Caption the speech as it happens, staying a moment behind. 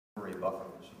memory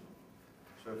buffers.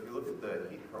 So if you look at the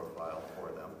heat profile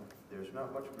for them, there's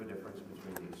not much of a difference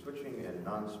between the switching and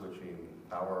non-switching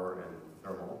power and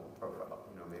thermal profile,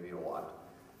 maybe a watt.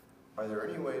 Are there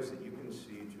any ways that you can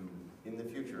see in the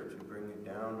future, to bring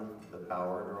down the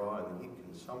power draw and the heat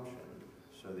consumption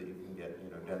so that you can get,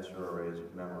 denser arrays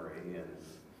of memory and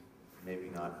maybe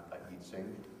not a heat sink,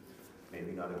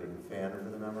 maybe not a big fan for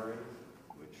the memory?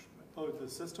 Oh, the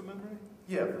system memory?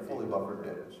 Yeah, the fully buffered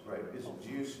DIMMs, right. Do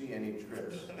you see any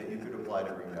tricks that you could apply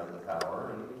to bring down the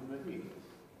power and the heat?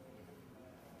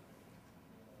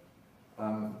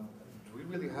 Do we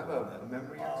really have a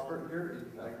memory expert here?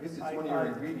 I guess it's one of your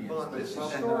ingredients. Well, this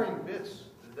is storing bits.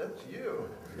 That's you.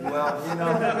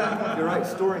 Well, you're right.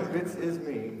 Storing bits is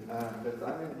me, but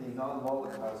I'm in the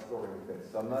non-volatile storing bits.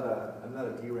 So I'm not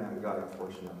a DRAM guy,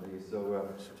 fortunately.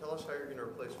 So tell us how you're going to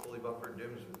replace fully buffered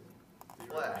DIMMs with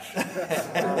flash.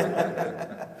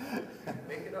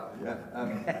 Make it up. Yeah.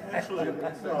 Actually,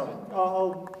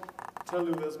 I'll tell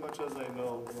you as much as I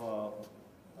know.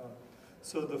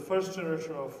 So the first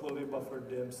generation of fully buffered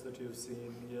DIMMs that you've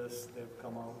seen, yes, they've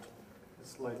come out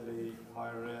slightly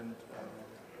higher end.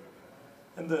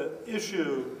 And the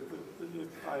issue,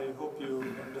 I hope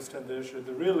you understand the issue,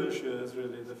 the real issue is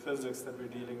really the physics that we're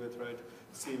dealing with, right?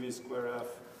 CV square F.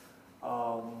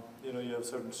 You have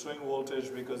certain swing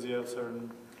voltage because you have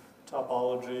certain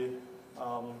topology,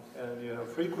 and you have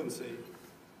frequency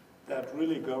that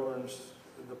really governs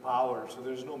the power. So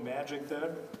there's no magic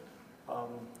there.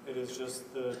 It is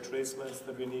just the trace lengths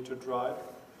that we need to drive.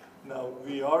 Now,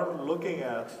 we are looking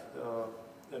at the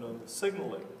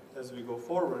signaling as we go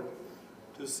forward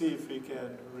to see if we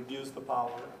can reduce the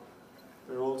power.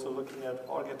 We're also looking at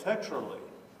architecturally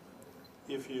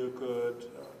if you could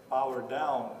power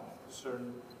down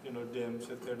certain DIMMs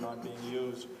if they're not being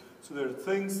used. So there are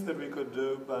things that we could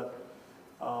do, but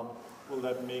will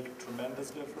that make a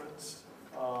tremendous difference?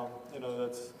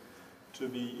 That's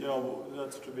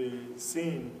to be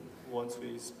seen once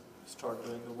we start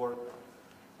doing the work.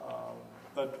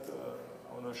 But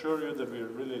I want to assure you that we're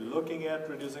really looking at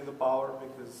reducing the power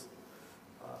because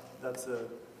that's a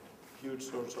huge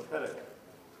source of headache.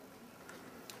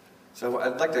 So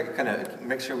I'd like to kind of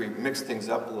make sure we mix things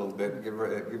up a little bit,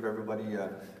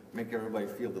 make everybody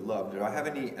feel the love. Do I have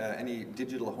any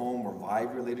digital home or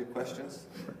Vive related questions?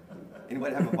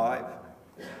 Anybody have a Vive?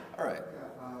 All right.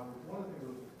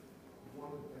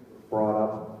 One of the things that was brought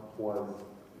up was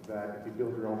that if you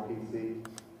build your own PC,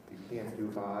 you can't do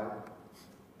Vive.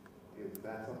 Is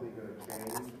that something going to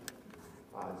change?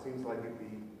 It seems like it'd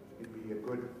be a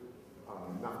good,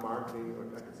 not marketing, or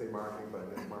I could say marketing, but I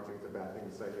guess marketing is a bad thing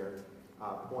to say here,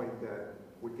 point that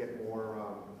would get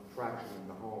more traction in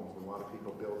the homes when a lot of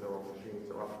people build their own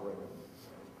machines or upgrade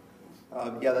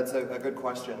them. Yeah, that's a good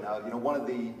question. One of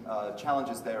the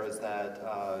challenges there is that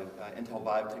Intel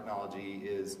Vive technology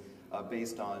is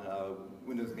based on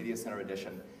Windows Media Center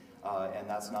Edition, and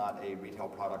that's not a retail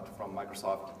product from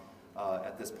Microsoft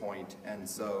at this point. And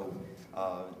so,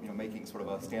 making sort of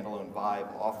a standalone Vive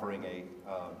offering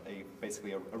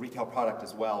basically a retail product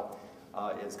as well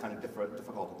is kind of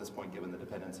difficult at this point given the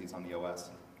dependencies on the OS.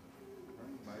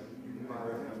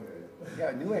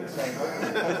 Yeah, Newegg saying.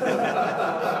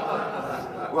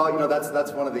 Well,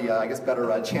 that's one of the I guess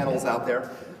better channels out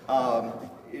there.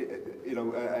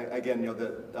 Again,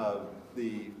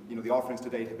 the offerings to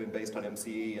date have been based on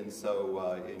MCE, and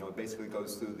so it basically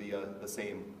goes through the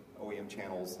same OEM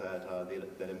channels that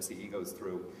MCE goes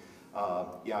through.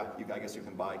 I guess you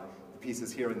can buy the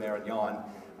pieces here and there and yon,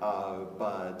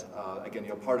 but again,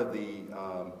 part of the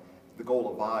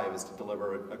goal of Vive is to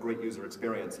deliver a great user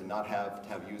experience and not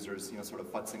have users, sort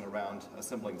of futzing around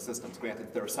assembling systems.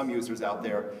 Granted, there are some users out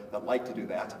there that like to do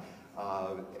that,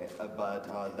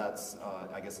 but that's,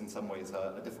 I guess, in some ways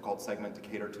a difficult segment to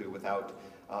cater to without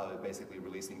basically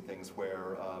releasing things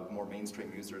where more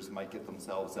mainstream users might get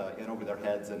themselves in over their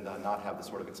heads and not have the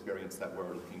sort of experience that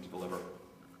we're looking to deliver.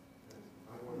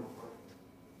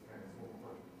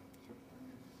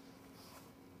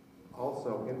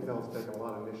 Also, Intel's taken a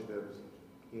lot of initiatives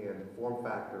in form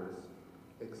factors,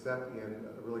 except in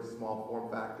a really small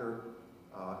form factor.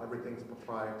 Everything's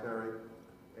proprietary,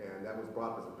 and that was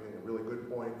brought up as being a really good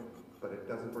point, but it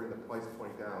doesn't bring the price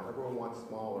point down. Everyone wants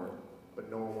smaller, but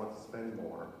no one wants to spend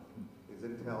more. Is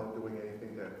Intel doing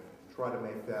anything to try to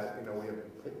make that, we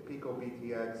have Pico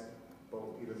BTX, but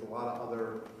there's a lot of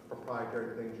other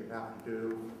proprietary things you have to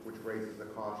do, which raises the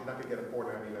cost. You're not going to get a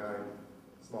 $499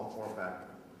 small form factor.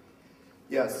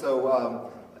 Yeah,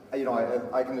 so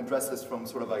I can address this from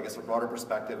sort of, I guess, a broader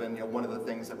perspective. And one of the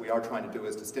things that we are trying to do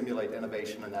is to stimulate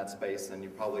innovation in that space. And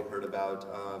you've probably heard about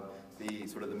the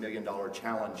sort of the $1 million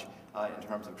challenge in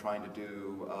terms of trying to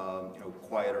do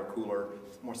quieter, cooler,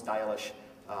 more stylish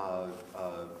home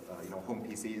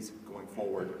PCs going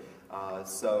forward.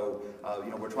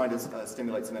 We're trying to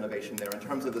stimulate some innovation there. In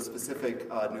terms of the specific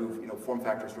new form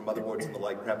factors for motherboards and the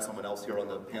like, perhaps someone else here on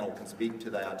the panel can speak to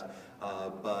that,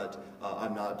 but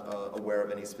I'm not aware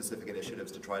of any specific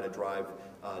initiatives to try to drive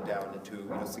down into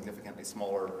significantly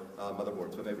smaller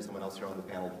motherboards, but maybe someone else here on the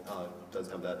panel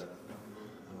does have that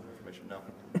information. No?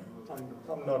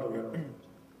 I'm not aware. Let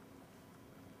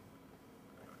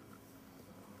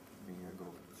me go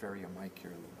ferry a mic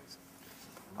here a little bit.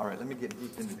 All right, let me get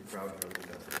deep into the crowd here a little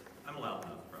bit. I'm allowed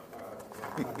enough,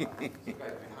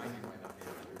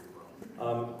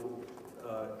 bro.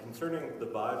 Concerning the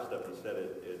Vive stuff, you said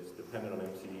it's dependent on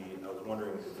MCE. I was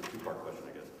wondering, it's a two-part question,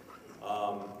 I guess.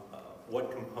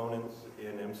 What components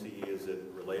in MCE is it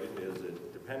related to, is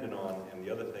it dependent on? And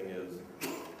the other thing is,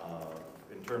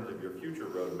 in terms of your future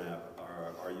roadmap,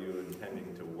 are you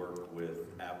intending to work with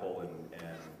Apple and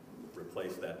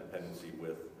replace that dependency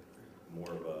with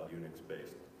more of a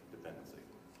Unix-based dependency?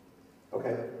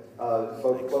 Okay,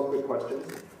 both good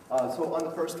questions. So on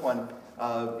the first one,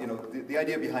 the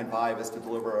idea behind Vive is to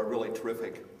deliver a really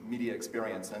terrific media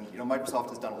experience, and Microsoft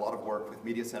has done a lot of work with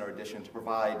Media Center Edition to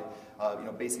provide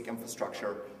basic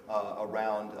infrastructure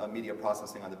around media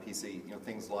processing on the PC.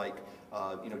 Things like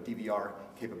DVR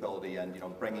capability and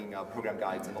bringing program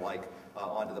guides and the like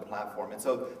onto the platform. And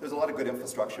so there's a lot of good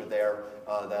infrastructure there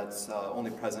that's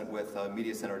only present with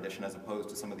Media Center Edition as opposed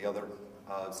to some of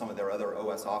their other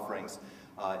OS offerings.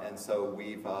 And so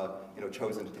we've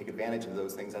chosen to take advantage of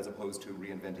those things as opposed to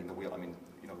reinventing the wheel. I mean,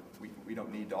 we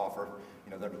don't need to offer,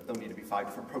 there don't need to be 5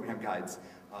 different program guides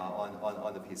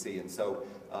on the PC. And so,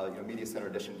 Media Center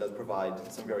Edition does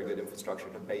provide some very good infrastructure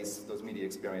to base those media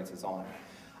experiences on.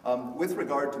 With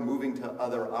regard to moving to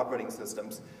other operating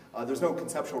systems, there's no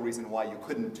conceptual reason why you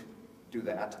couldn't do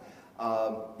that.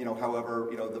 However,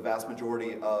 the vast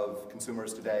majority of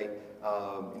consumers today,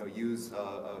 use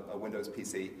a Windows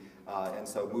PC, and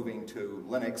so moving to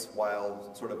Linux,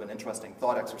 while sort of an interesting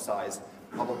thought exercise,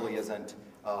 probably isn't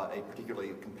a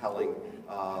particularly compelling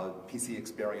PC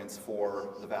experience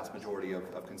for the vast majority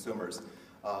of consumers.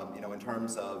 In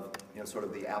terms of sort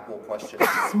of the Apple question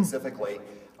specifically,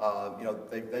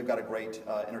 they've got a great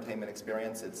entertainment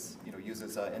experience. It's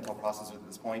uses Intel processors at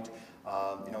this point.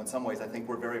 In some ways, I think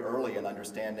we're very early in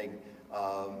understanding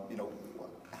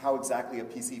how exactly a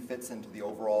PC fits into the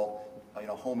overall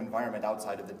home environment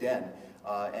outside of the den.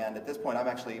 And at this point, I'm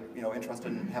actually interested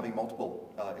in having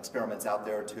multiple experiments out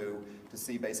there to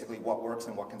see basically what works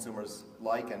and what consumers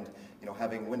like, and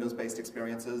having Windows-based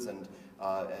experiences and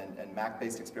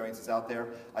Mac-based experiences out there,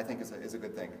 I think is a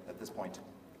good thing at this point.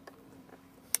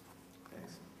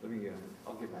 Thanks.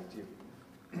 I'll get back to you.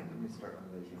 Let me start on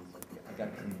the hands. I got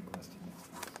a question.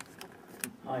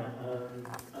 Hi,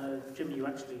 Jim.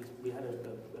 We had a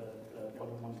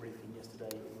one-on-one briefing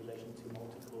yesterday in relation to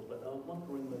multi-core, but I was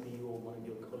wondering whether you or one of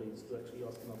your colleagues could actually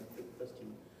answer another quick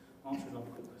question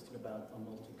about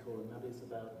multi-core, and that is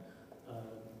about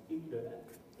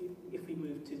if we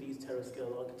move to these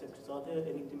terascale architectures, are there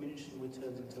any diminishing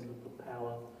returns in terms of the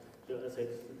power? Let's say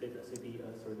the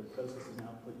processing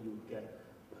output you would get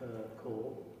per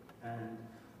core, and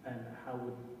how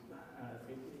would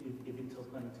if Intel's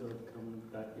planning to overcome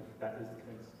that, if that is the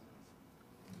case?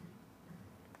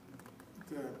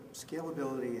 The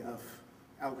scalability of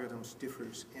algorithms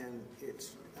differs, and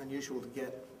it's unusual to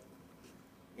get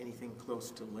anything close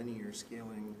to linear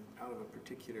scaling out of a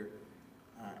particular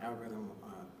algorithm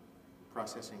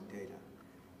processing data.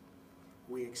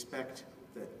 We expect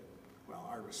that,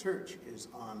 our research is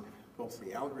on both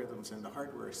the algorithms and the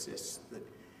hardware assists that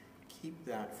keep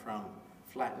that from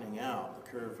flattening out the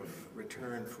curve of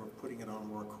return for putting it on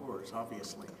more cores,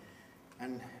 obviously.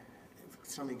 And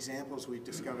some examples we've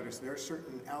discovered is there are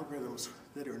certain algorithms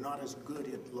that are not as good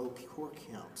at low core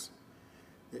counts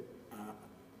that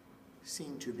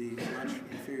seem to be much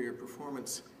inferior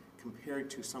performance compared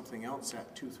to something else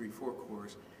at 2, 3, 4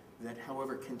 cores that,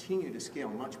 however, continue to scale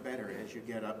much better as you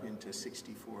get up into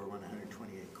 64 or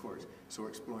 128 cores. So we're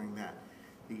exploring that.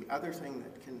 The other thing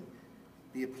that can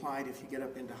be applied if you get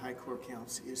up into high core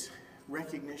counts is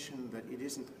recognition that it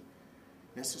isn't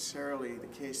necessarily the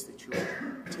case that you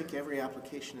take every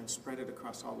application and spread it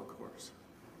across all the cores.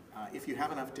 If you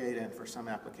have enough data, and for some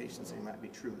applications they might be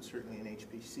true, and certainly in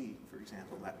HPC, for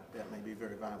example, that may be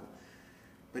very valuable.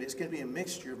 But it's going to be a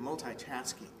mixture of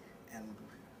multitasking and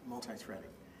multi-threading.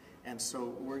 And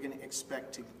so we're going to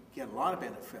expect to get a lot of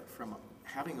benefit from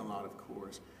having a lot of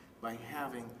cores by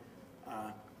having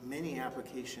many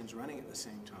applications running at the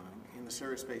same time. In the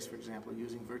server space, for example,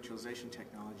 using virtualization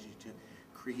technology to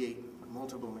create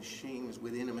multiple machines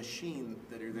within a machine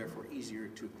that are therefore easier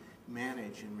to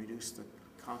manage and reduce the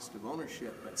cost of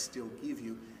ownership, but still give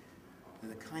you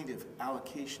the kind of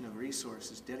allocation of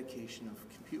resources, dedication of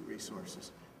compute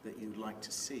resources that you'd like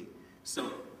to see.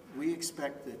 So we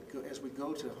expect that as we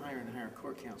go to higher and higher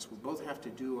core counts, we'll both have to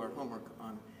do our homework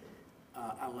on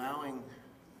allowing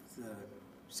the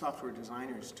software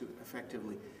designers to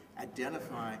effectively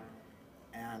identify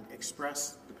and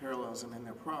express the parallelism in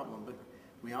their problem, but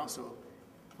we also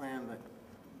plan that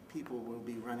people will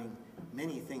be running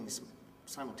many things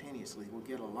simultaneously. We'll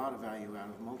get a lot of value out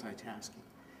of multitasking.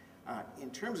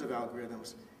 In terms of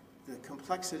algorithms, the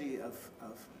complexity of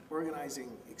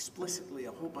organizing explicitly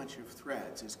a whole bunch of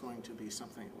threads is going to be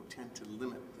something that will tend to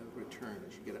limit the return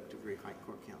as you get up to very high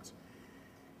core counts.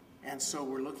 And so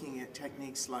we're looking at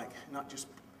techniques like not just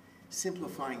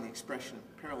simplifying the expression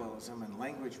of parallelism and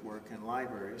language work and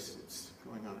libraries, it's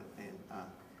going on in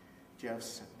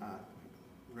Jeff's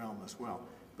realm as well,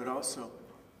 but also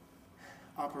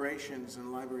operations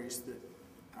and libraries that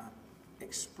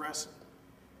express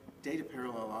data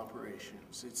parallel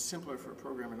operations. It's simpler for a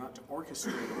programmer not to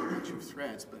orchestrate a whole bunch of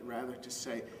threads, but rather to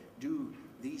say, do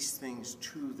these things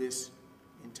to this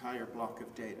entire block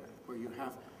of data, where you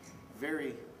have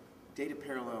very data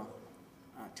parallel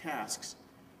tasks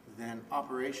than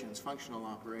operations, functional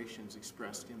operations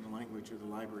expressed in the language of the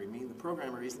library mean. The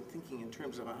programmer isn't thinking in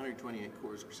terms of 128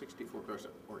 cores or 64 cores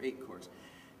or 8 cores.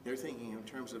 They're thinking in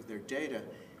terms of their data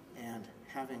and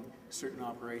having certain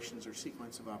operations or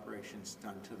sequence of operations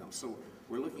done to them. So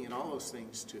we're looking at all those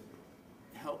things to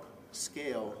help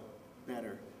scale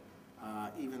better.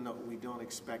 Even though we don't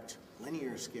expect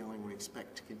linear scaling, we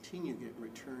expect to continue to get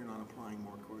return on applying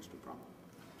more cores to a problem.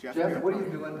 Jeff, what are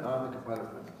you doing on the compiler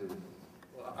front to?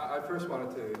 Well, I first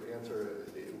wanted to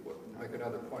make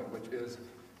another point, which is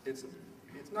it's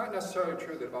not necessarily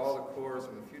true that all the cores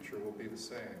in the future will be the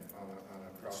same on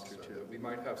a processor. We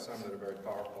might have some that are very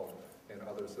powerful and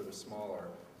others that are smaller.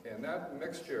 And that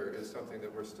mixture is something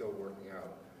that we're still working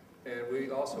out. And we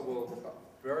also will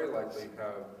very likely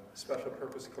have special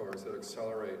purpose cores that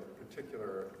accelerate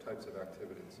particular types of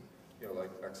activities, you know,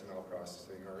 like XML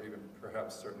processing or even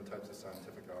perhaps certain types of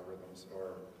scientific algorithms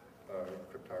or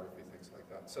cryptography, things like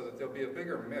that. So that there'll be a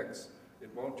bigger mix. It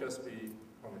won't just be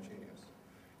homogeneous.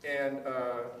 And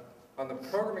on the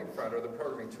programming front, or the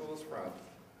programming tools front,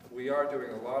 we are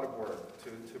doing a lot of work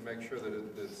to make sure that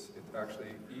it's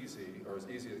actually easy, or as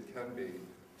easy as it can be,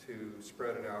 to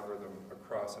spread an algorithm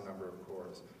across a number of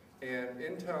cores. And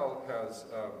Intel has,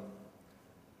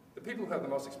 the people who have the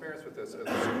most experience with this are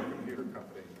the supercomputer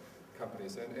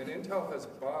companies. And Intel has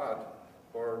bought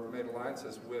or made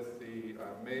alliances with the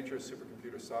major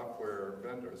supercomputer software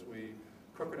vendors.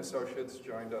 Crook & Associates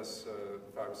joined us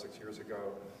 5 or 6 years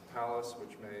ago. Palace,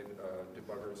 which made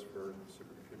debuggers for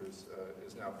supercomputers,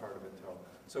 is now part of Intel.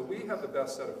 So we have the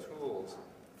best set of tools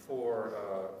for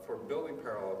building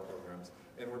parallel programs,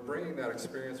 and we're bringing that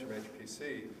experience from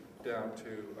HPC down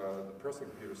to the personal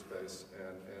computer space,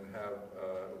 and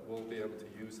we'll be able to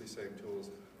use these same tools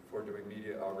for doing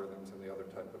media algorithms and the other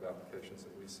type of applications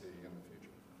that we see in the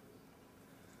future.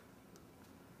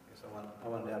 So I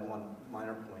wanted to add one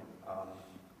minor point.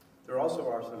 There also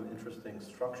are some interesting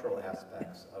structural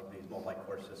aspects of these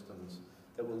multi-core systems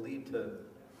that will lead to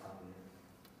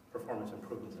performance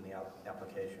improvements in the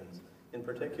applications. In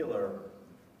particular,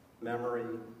 memory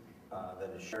that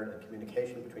is shared and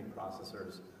communication between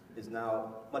processors is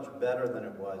now much better than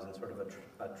it was in sort of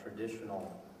a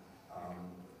traditional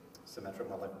symmetric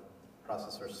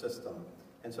multiprocessor system.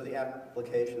 And so the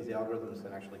applications, the algorithms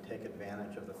can actually take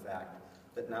advantage of the fact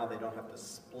that now they don't have to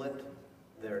split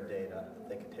their data.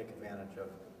 They can take advantage of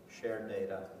shared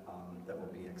data that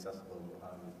will be accessible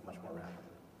much more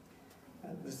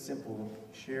rapidly. The simple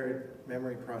shared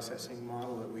memory processing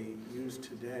model that we use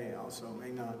today also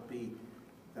may not be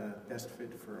the best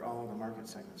fit for all of the market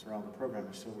segments or all the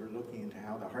programmers. So we're looking into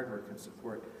how the hardware can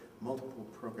support multiple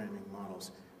programming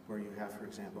models where you have, for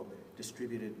example,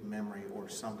 distributed memory or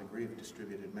some degree of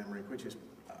distributed memory, which is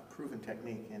a proven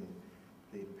technique in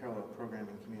the parallel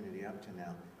programming community up to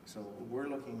now. So we're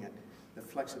looking at the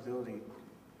flexibility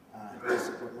to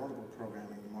support multiple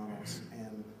programming models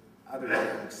and other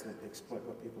techniques that exploit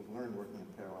what people learn working in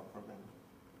parallel programming.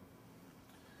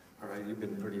 All right, you've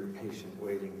been pretty patient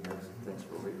waiting here. Thanks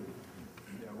for waiting.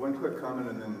 Yeah, one quick comment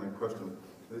and then my question.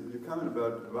 Your comment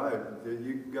about Vive,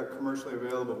 you've got commercially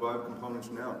available Vive components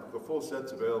now. The full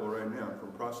set's available right now,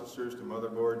 from processors to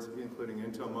motherboards, including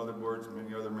Intel motherboards.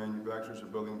 Many other manufacturers are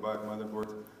building Vive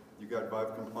motherboards. You got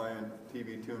Vive compliant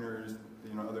TV tuners,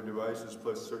 you know, other devices,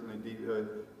 plus certainly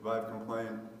Vive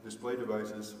compliant display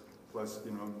devices, plus,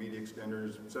 you know, media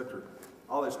extenders, etc.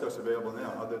 All that stuff's available now,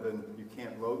 other than you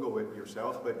can't logo it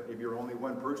yourself, but if you're only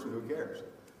one person, who cares?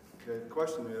 The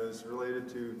question is related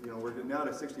to, you know, we're now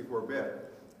to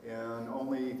 64-bit, and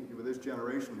only with this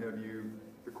generation have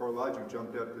the CoreLogic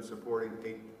jumped up to supporting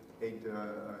 8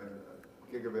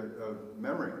 gigabit of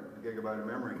memory, a gigabyte of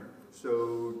memory.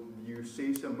 So you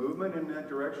see some movement in that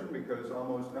direction, because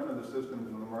almost none of the systems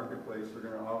in the marketplace are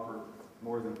going to offer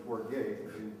more than 4 gig,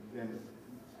 and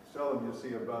seldom you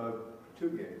see above 2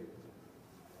 gig.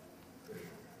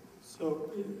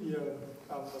 So, yeah,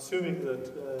 I'm assuming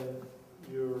that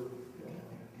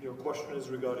your question is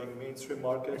regarding mainstream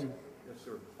market? Yes,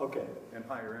 sir. Okay. And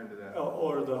higher end of that.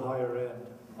 Or the higher end.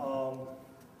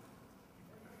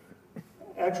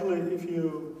 Actually, if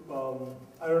you,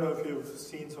 I don't know if you've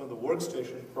seen some of the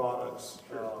workstation products,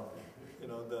 you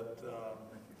know, that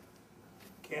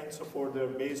can't support, they're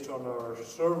based on our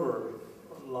server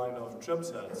line of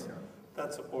chipsets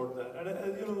that support that.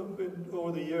 And you know,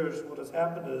 over the years, what has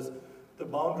happened is the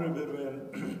boundary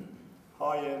between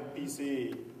high-end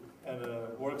PC and a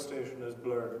workstation is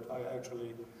blurred.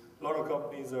 Actually, a lot of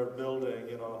companies are building,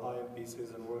 you know, high-end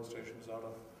PCs and workstations out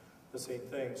of the same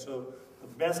thing. So the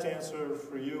best answer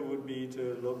for you would be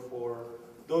to look for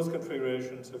those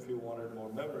configurations if you wanted more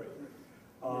memory.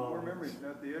 More memory is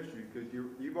not the issue, because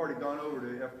you've already gone over to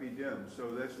FPDIMM,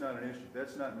 so that's not an issue.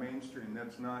 That's not mainstream.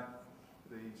 That's not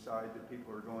the side that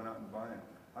people are going out and buying.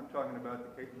 I'm talking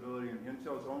about the capability in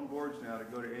Intel's own boards now to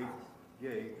go to 8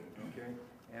 gig, okay,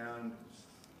 and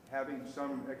having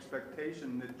some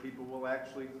expectation that people will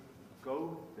actually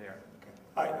go there.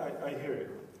 I hear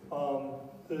you.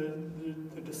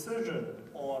 The decision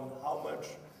on how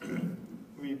much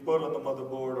we put on the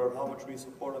motherboard or how much we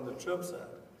support on the chipset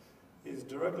is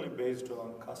directly based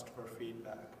on customer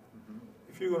feedback. Mm-hmm.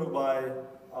 If you're going to buy,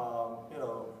 you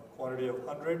know, quantity of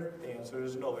 100, the answer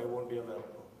is no, it won't be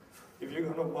available. If you're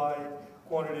going to buy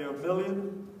quantity of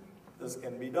 1,000,000, this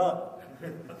can be done.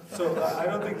 So I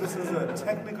don't think this is a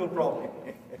technical problem.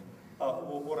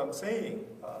 What I'm saying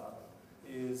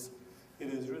is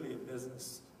it is really a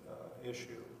business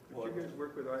issue. But you guys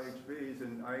work with IHVs,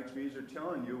 and IHVs are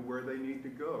telling you where they need to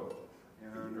go.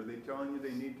 And are they telling you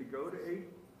they need to go to 8?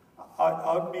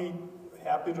 I'd be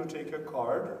happy to take a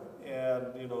card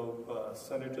and, you know,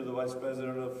 send it to the vice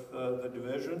president of the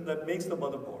division that makes the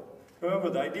motherboard. Remember,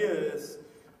 the idea is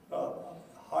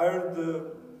hire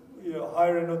the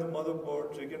higher end of the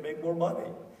motherboard so you can make more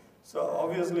money. So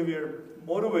obviously we are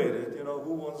motivated. You know,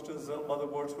 who wants to sell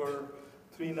motherboards for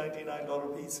 $399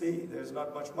 PC? There's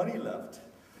not much money left.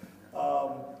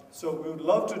 So we would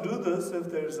love to do this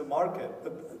if there's a market.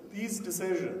 But these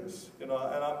decisions, you know,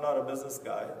 and I'm not a business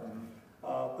guy,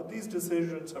 but these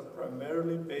decisions are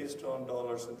primarily based on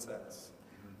dollars and cents.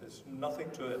 There's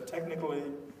nothing to it. Technically,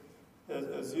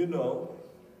 as you know,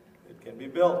 it can be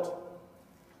built.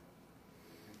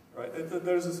 Right?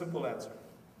 There's a simple answer.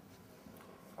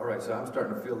 All right, so I'm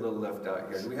starting to feel a little left out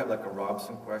here. Do we have like a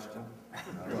Robson question?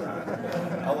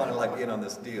 I want to like in on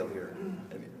this deal here.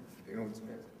 You know,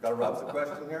 got a Robson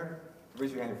question here?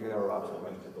 Raise your hand if you have a Robson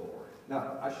question.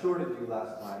 Now, I shorted you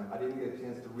last time. I didn't get a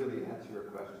chance to really answer your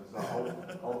question, so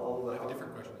I'll I have a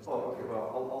different question. Oh, okay.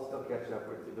 Well, I'll still catch up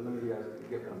with you. But let me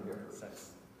get one here.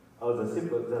 The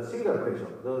single question.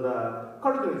 The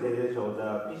current generation, the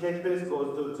PCI Express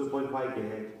goes to 2.5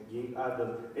 gig, and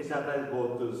the SATA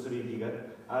goes to 3 gig,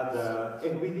 and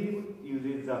NVIDIA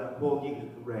uses the 4 gig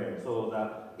RAM. So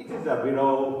it is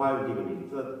below 5 gigabit.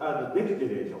 So the next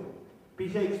generation,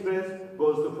 PCI Express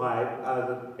goes to 5,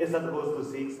 and SATA goes to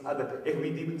 6, and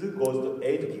NVIDIA goes to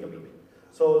 8 gigabit.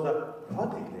 So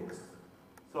what is next?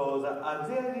 So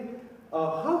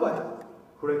how about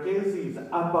frequencies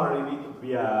upper limit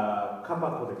via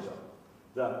kappa connection?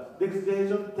 The next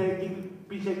generation 10 gig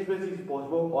PCI Express is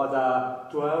possible, or the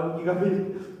 12 gigabit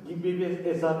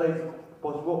SATA is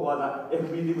possible, or the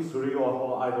NVIDIA 3 or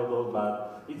 4, I don't know,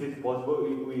 but is it possible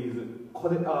with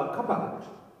kappa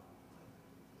connection?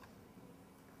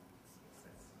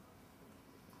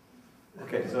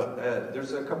 Okay, so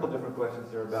there's a couple different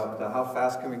questions there about how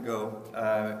fast can we go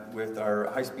with our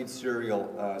high-speed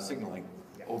serial signaling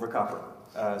over copper.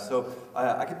 So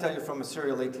I can tell you from a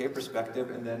serial ATA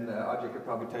perspective, and then Ajay could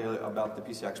probably tell you about the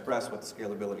PCI Express, what the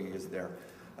scalability is there.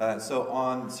 So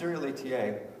on serial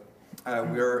ATA,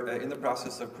 we're in the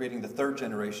process of creating the third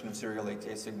generation of serial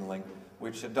ATA signaling,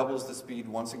 which doubles the speed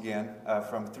once again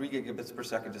from 3 gigabits per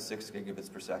second to 6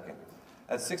 gigabits per second.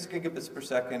 At 6 gigabits per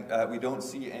second, we don't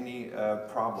see any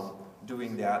problem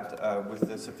doing that with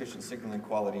the sufficient signaling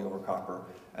quality over copper.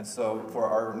 And so for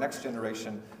our next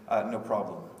generation, no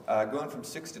problem. Going from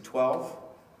 6 to 12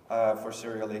 for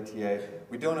serial ATA,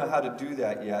 we don't know how to do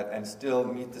that yet and still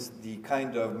meet the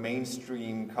kind of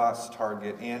mainstream cost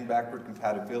target and backward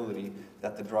compatibility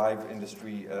that the drive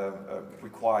industry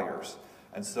requires.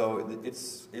 And so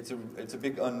it's a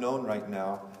big unknown right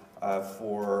now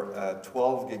for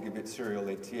 12 gigabit serial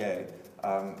ATA.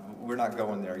 We're not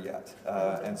going there yet.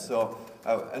 And so,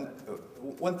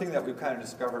 one thing that we've kind of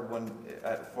discovered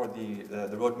for the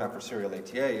roadmap for serial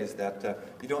ATA is that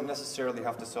you don't necessarily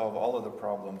have to solve all of the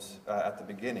problems at the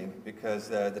beginning, because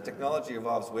the technology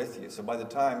evolves with you. So by the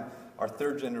time our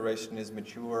third generation is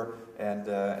mature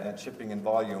and shipping in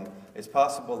volume, it's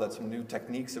possible that some new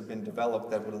techniques have been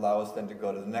developed that would allow us then to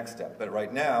go to the next step. But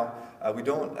right now, we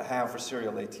don't have for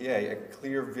serial ATA a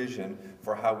clear vision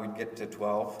for how we'd get to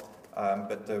 12.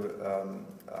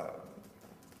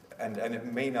 And it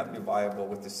may not be viable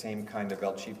with the same kind of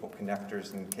El Cheapo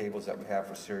connectors and cables that we have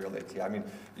for serial ATA. I mean,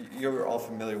 you're all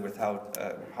familiar with how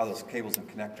those cables and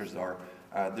connectors are.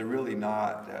 They're really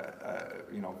not,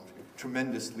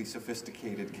 tremendously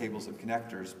sophisticated cables and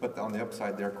connectors, but on the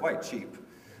upside, they're quite cheap.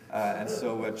 And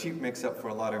so cheap makes up for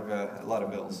a lot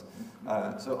of bills.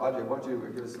 So Ajay, why don't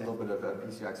you give us a little bit of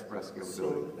PCI Express scalability?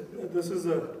 So this is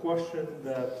a question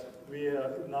that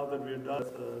now that we're done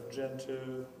with the Gen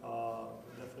 2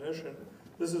 definition,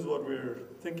 this is what we're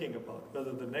thinking about,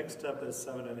 whether the next step is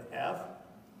 7.5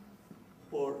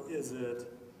 or is it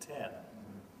 10,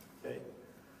 okay?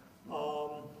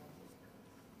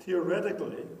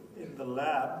 Theoretically, in the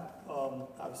lab,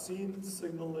 I've seen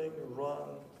signaling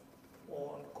run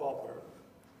on copper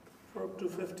for up to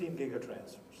 15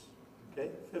 gigatransfers,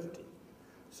 okay, 50.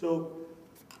 So,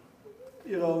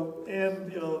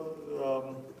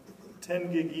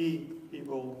 10 gig E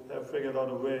people have figured out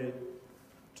a way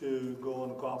to go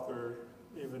on copper,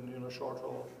 even short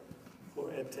haul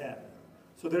at 10.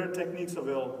 So there are techniques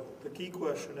available. The key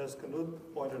question, as Knut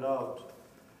pointed out,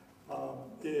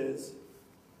 is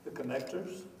the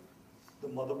connectors, the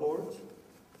motherboards,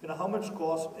 how much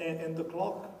cost, and the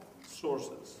clock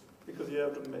sources, because you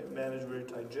have to manage very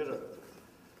tight jitter.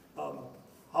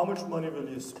 How much money will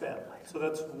you spend? So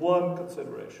that's one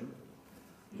consideration.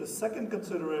 The second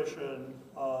consideration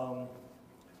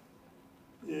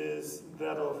is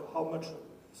that of how much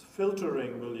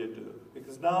filtering will you do?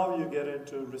 Because now you get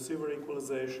into receiver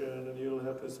equalization and you'll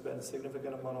have to spend a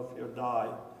significant amount of your die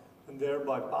and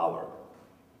thereby power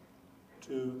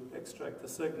to extract the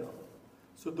signal.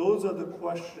 So those are the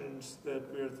questions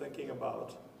that we're thinking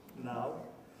about now.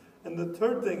 And the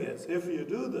third thing is, if you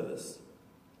do this,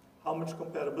 how much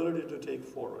compatibility to take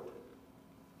forward?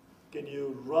 Can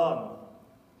you run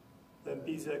then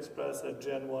PCI Express at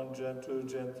Gen 1, Gen 2,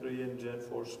 Gen 3, and Gen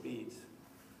 4 speeds?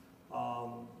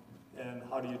 And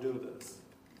how do you do this?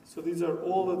 So these are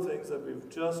all the things that we've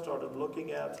just started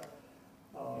looking at.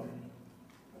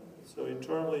 So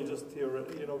internally, just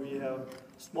theoretically, we have a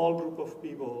small group of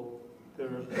people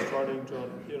that are starting to,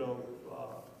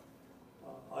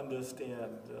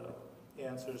 understand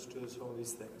answers to some of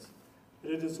these things.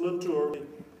 But it is a little too early,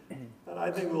 and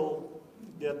I think we'll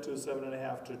get to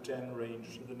 7.5 to 10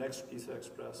 range. The next PCI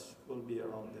Express will be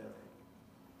around there.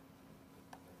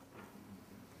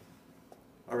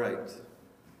 All right.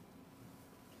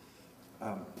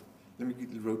 Let me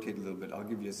rotate a little bit. I'll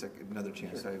give you another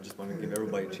chance. Sure. I just want to give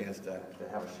everybody a chance to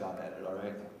have a shot at it, all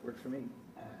right? Works for me.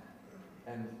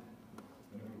 And,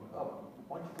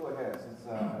 why don't you go ahead, since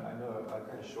I know I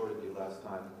kind of shorted you last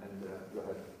time, and go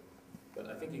ahead. But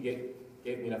I think you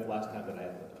gave me enough last time that I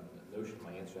have a notion of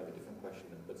my answer. I have a different question,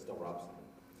 but still Robson.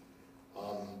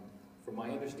 From my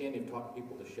understanding of talking to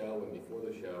people at the show and before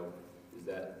the show, is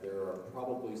that there are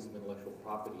probably some intellectual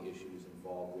property issues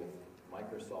involved with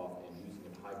Microsoft and using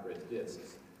of hybrid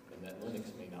disks, and that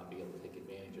Linux may not be able to take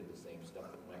advantage of the same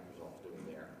stuff that Microsoft's doing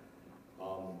there.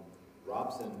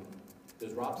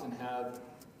 Does Robson have,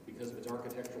 because of its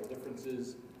architectural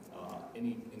differences,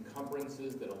 any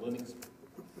encumbrances that a Linux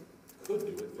could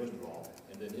do it, first of all,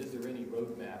 and then is there any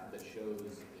roadmap that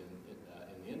shows in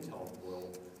the Intel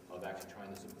world of actually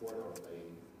trying to support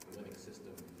a Linux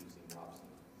system using Robson?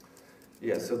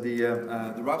 Yeah, so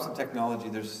the Robson technology,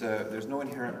 there's no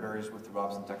inherent barriers with the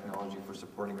Robson technology for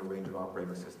supporting a range of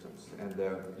operating systems. And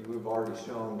you've already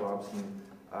shown Robson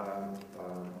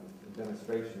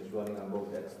demonstrations running on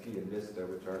both XP and Vista,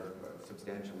 which are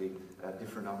substantially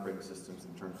different operating systems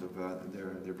in terms of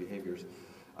their behaviors.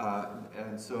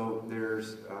 And so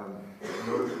there's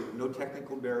no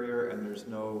technical barrier, and there's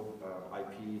no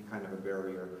IP kind of a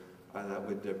barrier that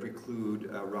would preclude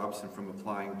Robson from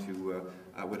applying to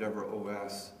whatever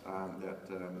OS that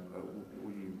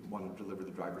we want to deliver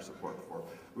the driver support for.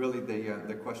 Really,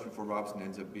 the question for Robson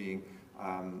ends up being,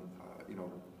 you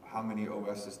know, how many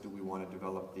OSs do we want to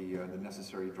develop the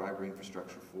necessary driver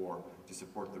infrastructure for to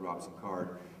support the Robson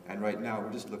card? And right now,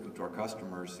 we're just looking to our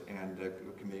customers and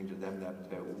committing to them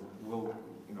that we'll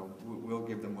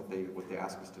give them what they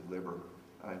ask us to deliver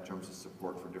in terms of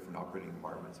support for different operating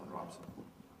environments on Robson.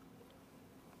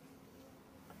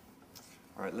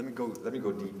 All right, let me go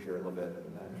deep here a little bit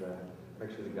and make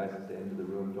sure the guys at the end of the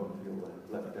room don't feel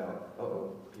left out.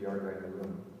 Uh-oh, PR guy in the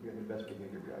room. You're the best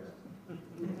behavior guys.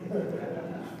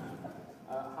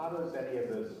 How does any of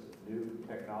this new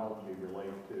technology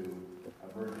relate to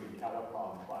emerging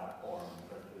telecom platforms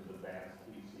such as advanced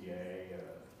TCA,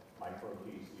 micro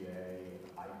TCA,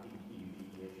 IPTV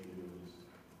issues,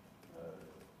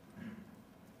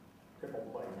 triple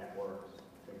play networks,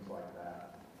 things like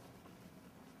that?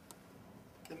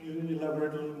 Can you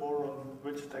elaborate a little more on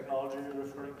which technology you're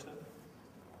referring to?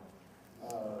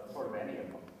 Sort of any of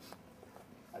them.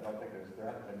 I don't think there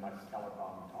hasn't been much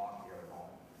telecom talk here at all.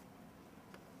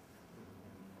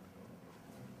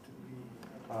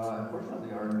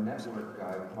 Unfortunately, our network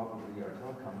guy, probably our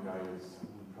telecom guy, would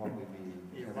probably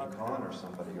be Kevin Kahn or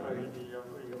somebody, right?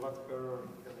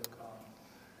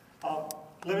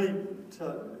 Let me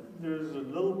tell, there's a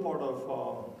little part of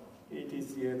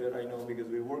ATCA that I know because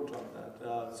we worked on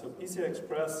that. So PCI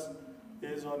Express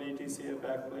is on ATCA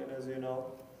backplane, as you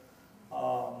know.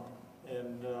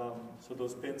 So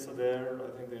those pins are there.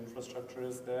 I think the infrastructure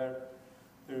is there.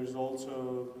 There's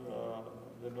also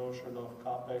the notion of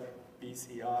compact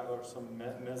PCI or some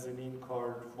mezzanine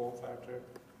card form factor.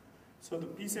 So the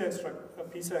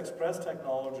PCI Express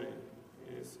technology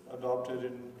is adopted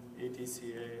in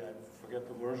ATCA. I forget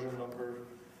the version number,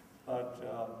 but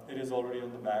it is already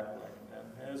on the backplane.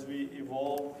 And as we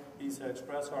evolve PCI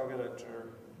Express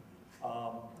architecture,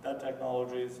 that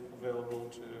technology is available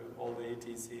to all the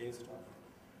ATCA stuff.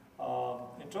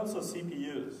 In terms of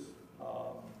CPUs,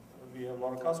 we have a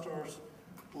lot of customers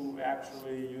who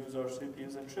actually use our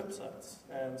CPUs and chipsets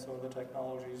and some of the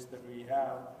technologies that we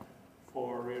have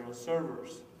for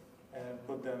servers and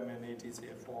put them in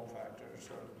ATCA form factors.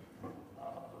 So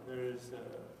there is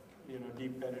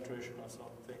deep penetration of some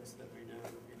things that we do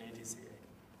in ATCA.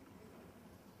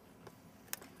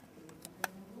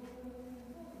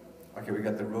 Okay, we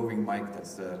got the roving mic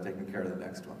that's taking care of the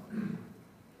next one.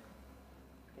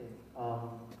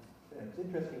 It's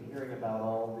interesting hearing about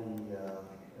all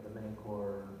the main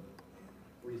core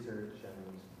research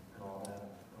and all that.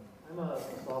 I'm a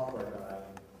software guy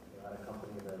at a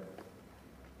company that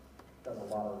does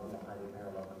a lot of highly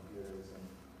parallel computers,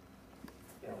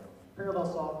 and parallel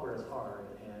software is hard,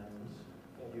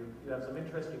 and you have some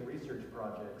interesting research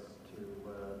projects to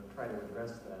try to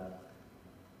address that.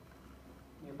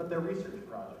 But they're research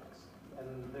projects, and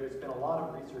there's been a lot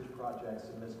of research projects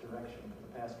in this direction for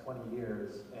the past 20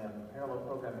 years, and parallel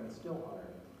programming is still hard.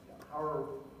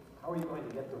 How are you going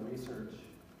to get the research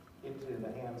into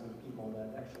the hands of people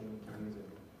that actually need to use it?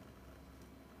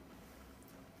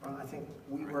 Well, I think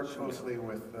we work closely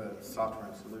with the Software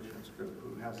and Solutions Group,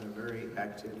 who has a very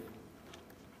active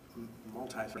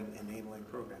multi-thread enabling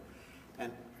program.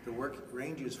 And the work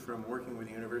ranges from working with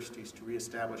universities to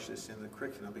reestablish this in the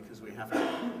curriculum, because we have to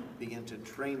begin to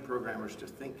train programmers to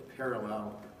think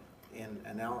parallel in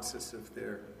analysis of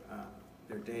their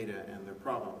data and their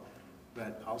problem,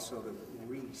 but also to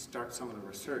restart some of the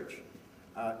research.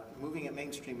 Moving it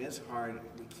mainstream is hard.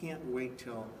 We can't wait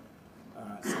till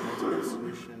some ultimate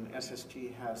solution.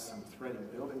 SSG has some threading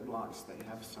building blocks. They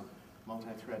have some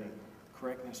multi-threading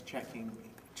correctness checking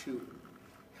to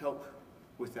help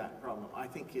with that problem. I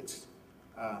think it's,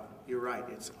 you're right,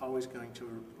 it's always going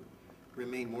to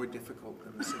remain more difficult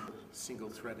than the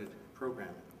single-threaded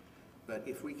programming. But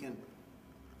if we can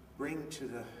bring to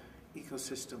the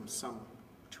ecosystem some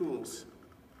tools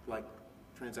like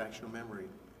transactional memory,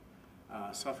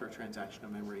 software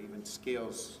transactional memory even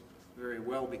scales very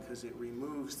well because it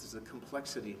removes the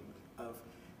complexity of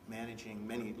managing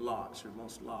many locks, or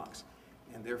most locks,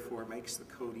 and therefore makes the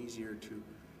code easier to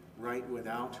write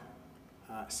without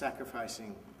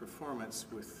sacrificing performance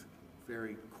with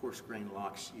very coarse-grained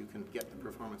locks. You can get the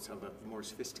performance of a more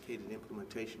sophisticated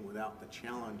implementation without the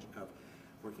challenge of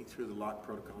working through the lock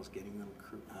protocols, getting them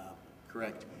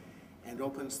correct, and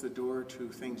opens the door to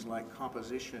things like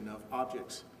composition of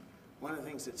objects. One of the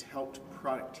things that's helped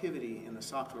productivity in the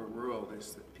software world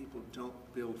is that people don't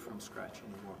build from scratch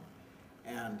anymore.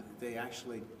 And they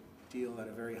actually deal at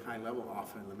a very high level,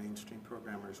 often the mainstream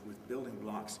programmers, with building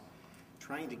blocks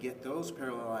trying to get those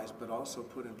parallelized, but also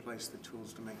put in place the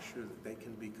tools to make sure that they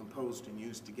can be composed and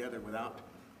used together without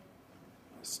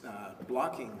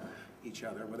blocking each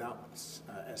other, without,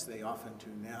 as they often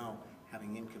do now,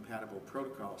 having incompatible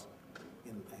protocols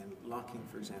and locking,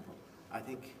 for example. I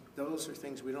think those are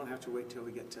things we don't have to wait till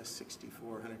we get to 64,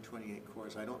 128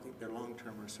 cores. I don't think they're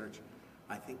long-term research.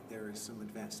 I think there is some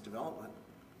advanced development,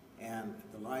 and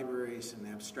the libraries and the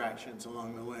abstractions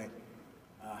along the way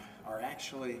are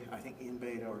actually, I think, in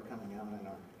beta or coming out in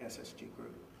our SSG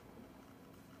group.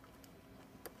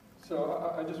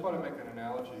 So I just want to make an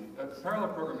analogy. Parallel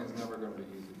programming is never going to be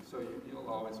easy, so you'll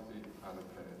always be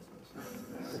underpaid.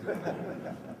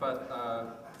 But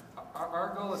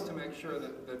our goal is to make sure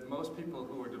that most people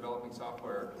who are developing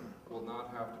software will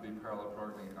not have to be parallel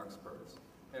programming experts.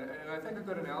 And I think a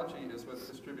good analogy is with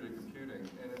distributed computing.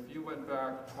 And if you went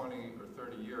back 20 or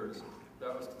 30 years,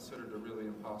 that was considered a really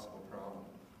impossible problem.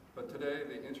 But today,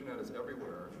 the internet is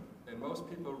everywhere, and most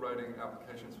people writing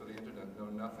applications for the internet know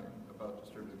nothing about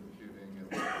distributed computing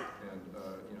and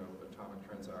atomic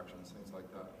transactions, things like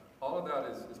that. All of that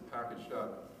is packaged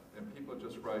up, and people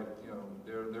just write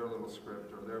their little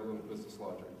script or their little business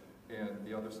logic, and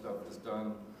the other stuff is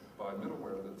done by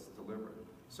middleware that's delivered.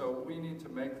 So we need to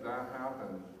make that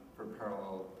happen for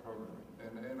parallel programming,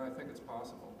 and I think it's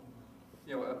possible.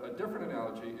 A different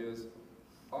analogy is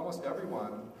almost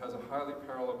everyone has a highly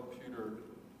parallel computer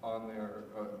on their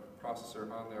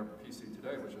processor on their PC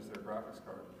today, which is their graphics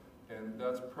card. And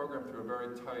that's programmed through a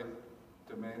very tight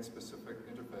domain-specific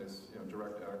interface,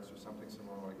 DirectX or something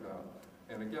similar like that.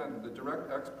 And again, the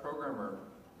DirectX programmer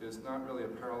is not really a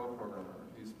parallel programmer.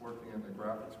 He's working in the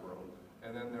graphics world.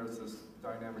 And then there's this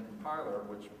dynamic compiler,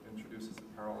 which introduces the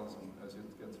parallelism as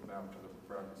it gets mapped to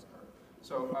the graphics card.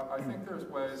 So I think there's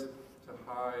ways to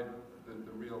hide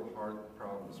the real hard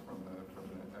problems from the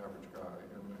average guy,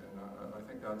 and I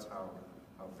think that's how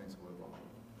things will evolve.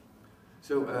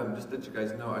 So just to let you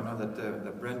guys know, I know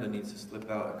that Brenda needs to slip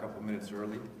out a couple minutes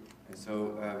early, and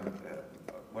so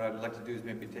what I'd like to do is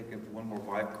maybe take one more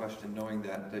Vive question, knowing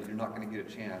that you're not going to get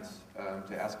a chance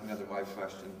to ask another Vive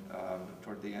question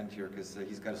toward the end here, because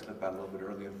he's got to slip out a little bit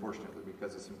early, unfortunately,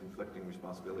 because of some conflicting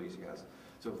responsibilities he has.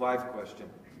 So Vive question.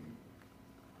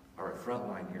 All right, front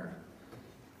line here.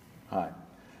 Hi.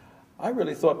 I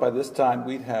really thought by this time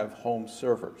we'd have home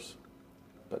servers,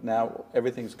 but now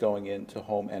everything's going into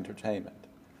home entertainment.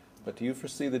 But do you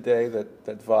foresee the day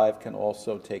that Vive can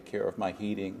also take care of my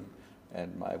heating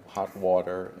and my hot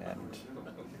water and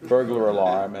burglar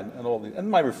alarm and all the,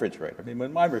 and my refrigerator? I mean,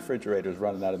 when my refrigerator is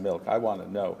running out of milk, I want to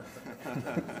know.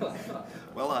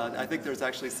 Well, I think there's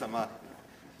actually some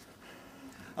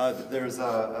I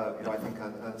think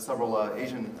several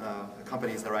Asian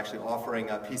companies that are actually offering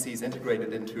PCs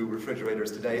integrated into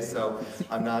refrigerators today, so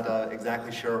I'm not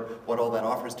exactly sure what all that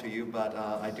offers to you, but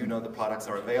I do know the products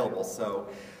are available. So,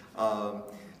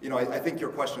 I think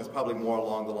your question is probably more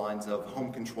along the lines of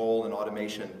home control and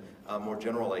automation more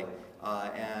generally.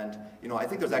 And I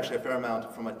think there's actually a fair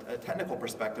amount, from a technical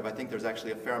perspective, I think there's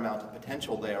actually a fair amount of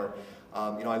potential there.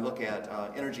 I look at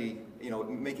energy,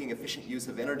 making efficient use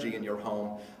of energy in your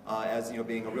home as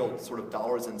being a real sort of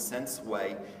dollars and cents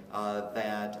way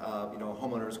that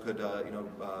homeowners could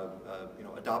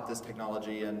adopt this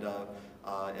technology and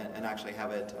actually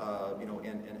have it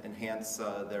enhance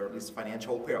their at least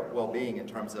financial well-being in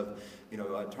terms of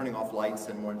turning off lights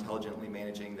and more intelligently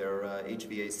managing their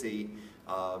HVAC.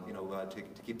 To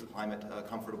keep the climate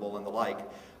comfortable and the like.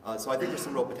 So I think there's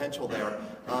some real potential there.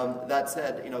 That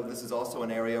said, this is also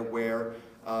an area where,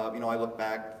 I look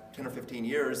back 10 or 15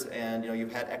 years and,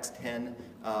 you've had X10,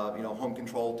 home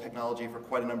control technology for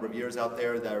quite a number of years out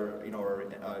there. There,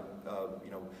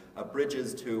 are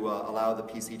bridges to allow the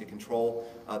PC to control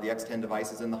the X10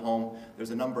 devices in the home.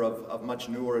 There's a number of much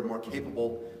newer and more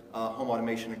capable home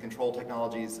automation and control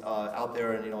technologies out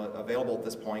there and, available at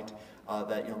this point.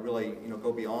 That really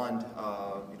go beyond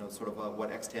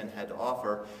what X10 had to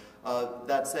offer.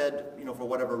 That said, for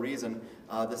whatever reason,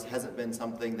 this hasn't been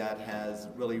something that has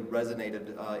really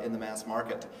resonated in the mass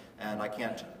market, and I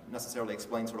can't necessarily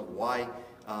explain sort of why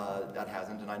that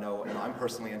hasn't. And I know, I'm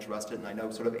personally interested, and I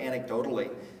know sort of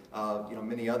anecdotally,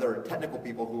 many other technical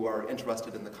people who are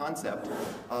interested in the concept.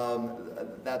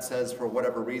 That says, for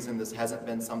whatever reason, this hasn't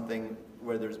been something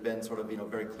where there's been sort of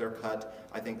very clear-cut,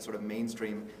 I think, sort of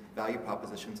mainstream value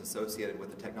propositions associated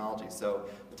with the technology. So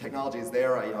the technology is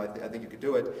there. I think you could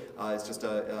do it. It's just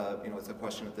it's a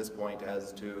question at this point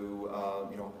as to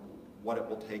what it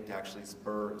will take to actually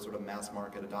spur sort of mass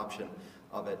market adoption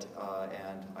of it.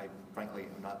 And I frankly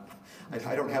am not.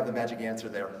 I don't have the magic answer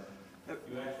there.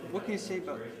 What can you say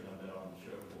about? On the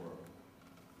show floor,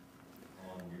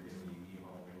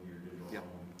 in your digital Yeah.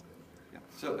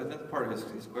 So another part of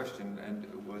his question and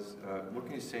was, what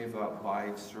can you say about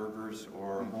Vive servers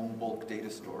or home bulk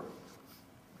data store?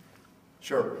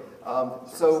 Sure.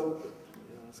 So,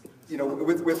 you know,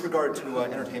 with regard to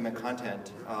entertainment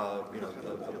content, you know,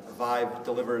 Vive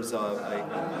delivers is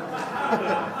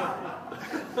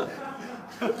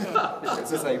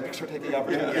this a picture-taking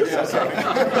opportunity? Yes.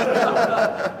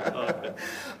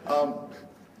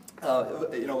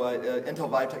 You know, Intel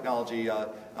Vive technology,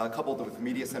 coupled with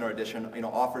Media Center Edition, you know,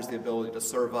 offers the ability to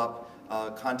serve up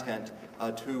content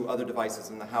to other devices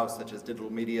in the house, such as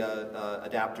digital media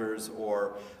adapters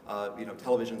or you know,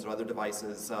 televisions or other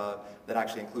devices that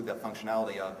actually include that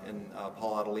functionality. In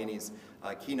Paul Otellini's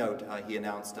keynote, he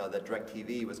announced that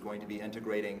DirecTV was going to be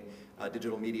integrating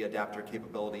digital media adapter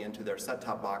capability into their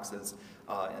set-top boxes,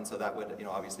 and so that would, you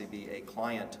know, obviously be a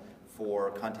client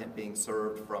for content being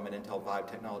served from an Intel Vive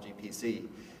technology PC.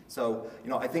 So, you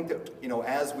know, I think that, you know,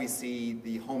 as we see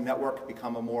the home network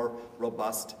become a more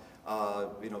robust,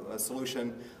 you know, a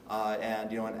solution, and,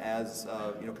 you know, and as,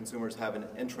 you know, consumers have an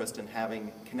interest in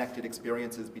having connected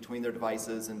experiences between their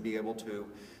devices and be able to,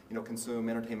 you know, consume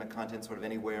entertainment content sort of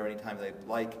anywhere, anytime they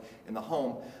like in the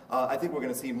home, I think we're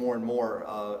going to see more and more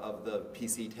of the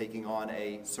PC taking on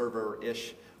a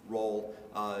server-ish role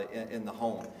in the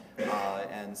home.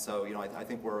 And so, you know, I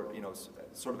think we're, you know,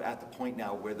 sort of at the point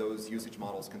now where those usage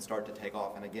models can start to take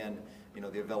off. And again, you know,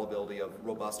 the availability of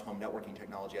robust home networking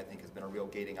technology, I think, has been a real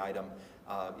gating item,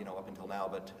 you know, up until now.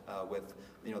 But with,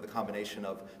 you know, the combination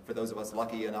of, for those of us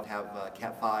lucky enough to have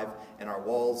Cat5 in our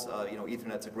walls, you know,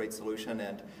 Ethernet's a great solution,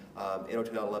 and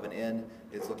 802.11n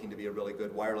is looking to be a really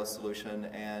good wireless solution.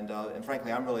 And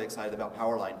frankly, I'm really excited about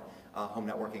Powerline home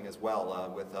networking as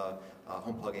well, with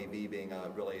HomePlug AV being a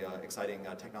really exciting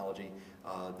technology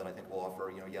that I think will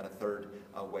offer, you know, yet a third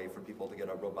way for people to get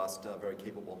a robust, very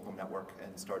capable home network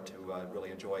and start to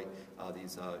really enjoy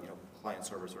these, you know,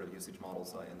 client-server sort of usage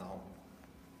models in the home.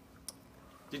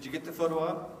 Did you get the photo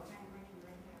up?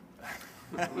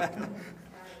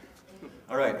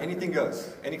 All right, anything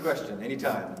goes. Any question,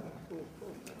 anytime.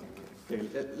 Okay,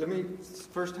 let me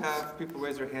first have people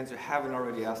raise their hands who haven't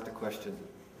already asked a question.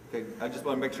 Okay, I just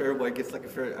want to make sure everybody gets like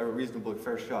a reasonably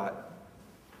fair shot.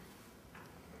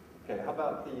 Okay, how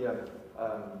about the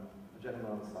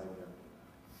gentleman on the side here?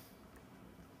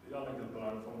 Janne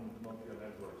Kilpilä from Nokia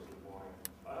Networks. Good morning.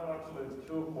 I have actually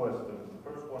two questions. The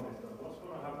first one is that what's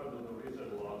going to happen to the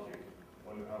reset logic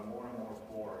when you have more and more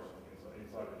cores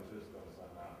inside the systems,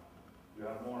 and you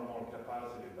have more and more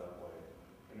capacity that way?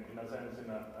 In a sense, in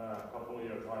a couple of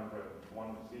year time frame,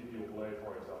 one CPU blade,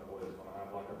 for example, is going to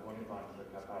have like a 20 times the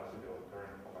capacity of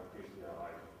current of a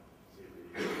PCI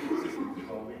CPU.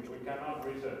 So we cannot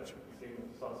reset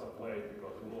such a blade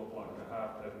because it will look like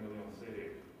a 500,000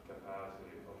 city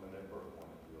capacity from the network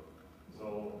point of view.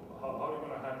 So how are you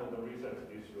going to handle the reset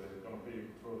issue? Is it going to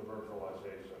be through the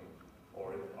virtualization,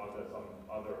 or are there some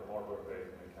other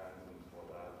hardware-based mechanisms for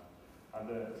that? And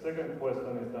the second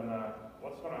question is then,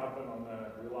 what's going to happen on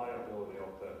the reliability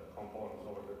of the components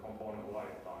over the component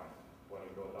lifetime when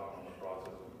you go down on the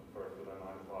process first to the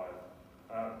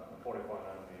 45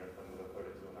 nanometers and to the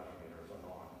 32 nanometers and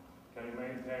on? Can you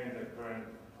maintain the current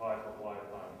type of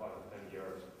lifetime 5 to 10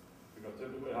 years? Because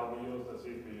typically how we use the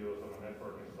CPUs on the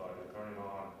networking side, you turn it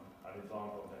on and it's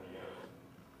on for 10 years.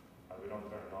 And we don't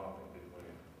turn it off in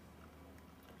between.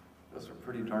 Those are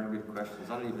pretty darn good questions.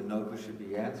 I don't even know who should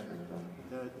be answering them.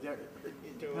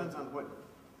 It depends on what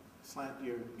slant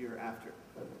you're after.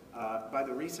 By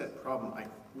the reset problem, I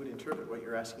would interpret what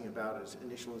you're asking about as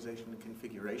initialization and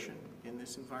configuration in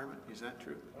this environment. Is that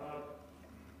true?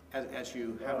 As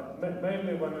you have...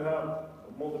 Mainly when you have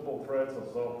multiple threads of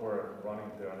software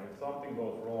running there, and if something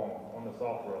goes wrong on the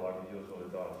software like it usually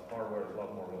does, hardware is a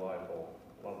lot more reliable.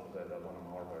 Love to say that when I'm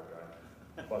a hardware guy.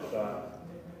 But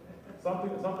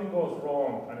something goes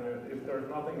wrong, and if there's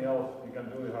nothing else you can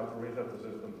do, you have to reset the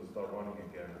system to start running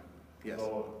again. Yes.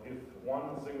 So if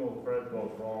one single thread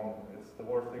goes wrong, it's the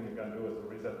worst thing you can do is to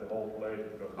reset the whole blade,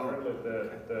 because currently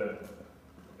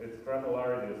its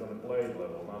granularity is on the blade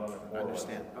level, not on the core level. I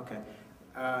understand. Okay.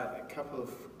 A couple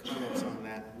of comments on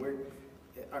that.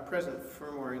 Our present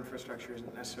firmware infrastructure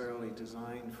isn't necessarily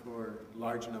designed for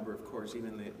large number of cores,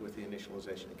 even with the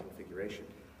initialization and configuration.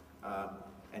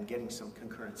 And getting some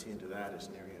concurrency into that is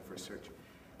an area of research.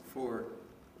 For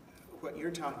what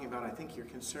you're talking about, I think your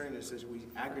concern is as we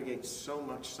aggregate so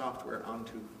much software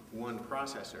onto one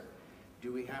processor,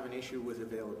 do we have an issue with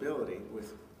availability,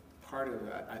 with part of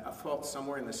a fault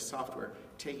somewhere in the software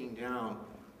taking down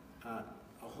a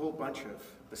whole bunch of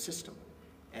the system?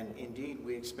 And indeed,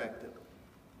 we expect that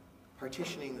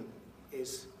partitioning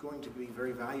is going to be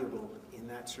very valuable in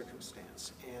that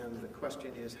circumstance. And the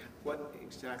question is, what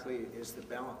exactly is the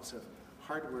balance of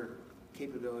hardware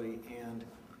capability and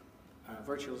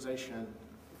virtualization,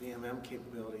 VMM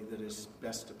capability that is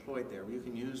best deployed there? You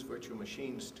can use virtual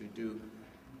machines to do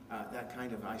that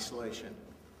kind of isolation.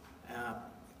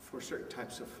 For certain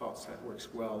types of faults, that works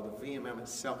well. The VMM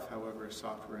itself, however, is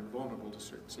software and vulnerable to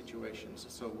certain situations.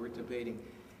 So we're debating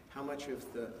how much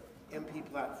of the MP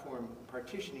platform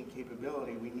partitioning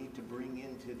capability we need to bring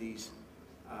into these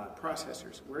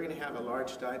processors. We're going to have a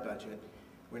large die budget.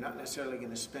 We're not necessarily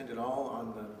going to spend it all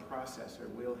on the processor.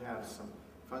 We'll have some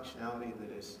functionality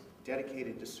that is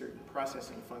dedicated to certain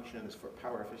processing functions for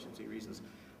power efficiency reasons.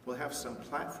 We'll have some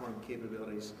platform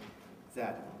capabilities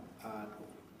that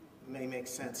may make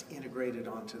sense integrated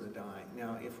onto the die.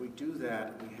 Now, if we do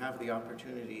that, we have the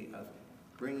opportunity of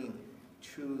bringing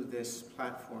to this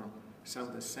platform some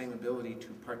of the same ability to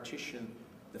partition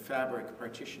the fabric,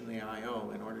 partition the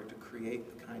I/O in order to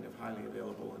create the kind of highly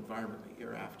available environment that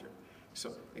you're after.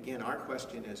 So again, our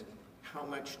question is, how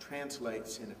much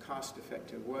translates in a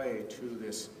cost-effective way to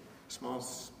this small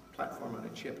platform on a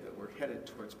chip that we're headed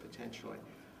towards potentially?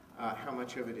 How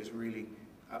much of it is really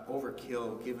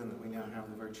overkill, given that we now have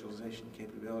the virtualization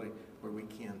capability where we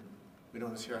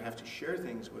don't necessarily have to share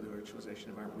things with the virtualization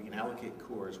environment. We can allocate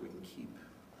cores, we can keep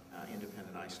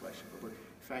independent isolation, but we're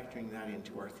factoring that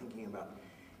into our thinking about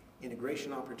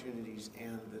integration opportunities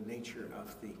and the nature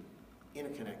of the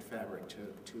interconnect fabric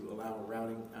to allow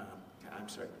routing,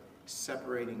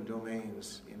 separating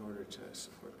domains in order to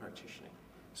support partitioning.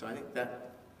 So I think that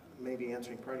may be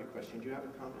answering part of your question. Do you have a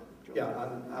comment, George? Yeah,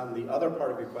 on the other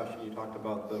part of your question, you talked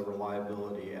about the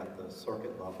reliability at the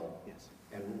circuit level. Yes.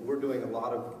 And we're doing a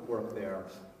lot of work there.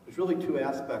 There's really two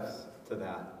aspects to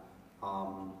that.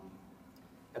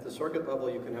 At the circuit level,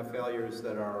 you can have failures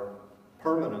that are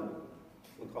permanent,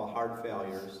 we call hard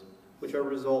failures, which are a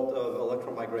result of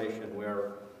electromigration,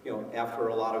 where, after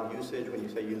a lot of usage, when you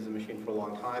say use the machine for a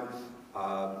long time,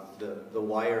 the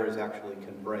wires actually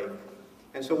can break.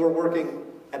 And so we're working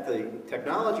at the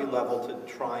technology level to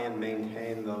try and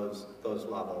maintain those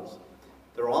levels.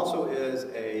 There also is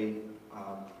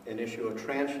an issue of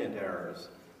transient errors.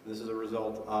 This is a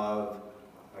result of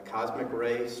cosmic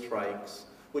ray strikes,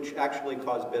 which actually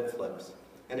cause bit flips.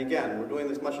 And again, we're doing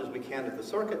as much as we can at the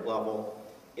circuit level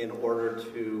in order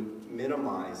to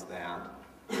minimize that.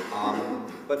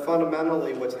 But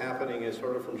fundamentally, what's happening is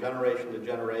sort of from generation to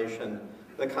generation,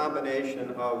 the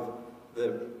combination of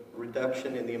the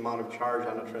reduction in the amount of charge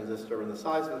on a transistor and the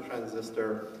size of the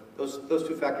transistor, those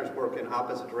two factors work in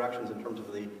opposite directions in terms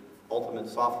of the ultimate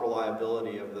soft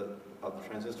reliability of the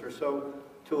transistor. So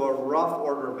to a rough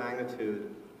order of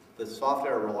magnitude, the soft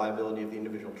error reliability of the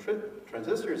individual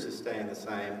transistors is staying the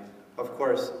same. Of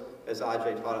course, as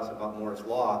Ajay taught us about Moore's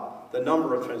law, the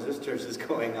number of transistors is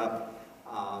going up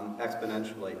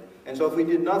exponentially. And so if we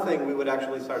did nothing, we would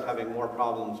actually start having more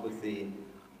problems with the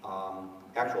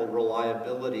actual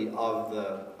reliability of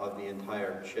the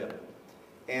entire chip.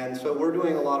 And so we're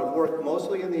doing a lot of work,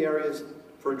 mostly in the areas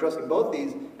for addressing both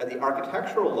these at the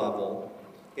architectural level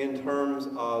in terms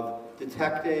of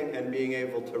detecting and being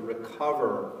able to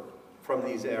recover from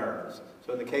these errors.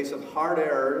 So in the case of hard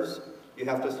errors, you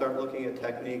have to start looking at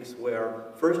techniques where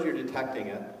first you're detecting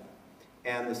it,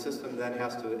 and the system then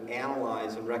has to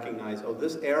analyze and recognize, oh,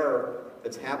 this error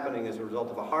that's happening is a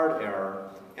result of a hard error,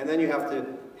 and then you have to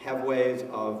have ways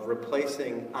of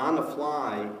replacing on the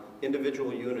fly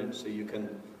individual units so you can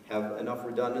have enough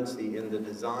redundancy in the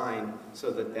design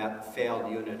so that that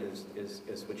failed unit is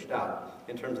switched out.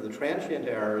 In terms of the transient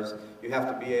errors, you have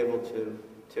to be able to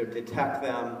detect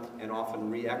them and often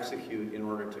re-execute in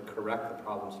order to correct the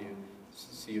problems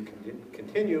so you can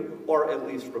continue, or at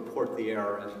least report the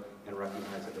error and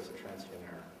recognize it as a transient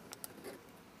error.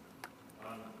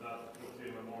 And that puts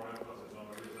even more emphasis on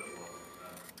the reset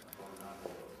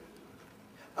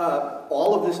loss.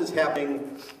 All of this is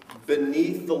happening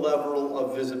beneath the level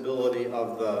of visibility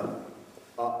of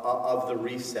the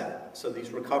reset. So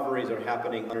these recoveries are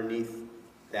happening underneath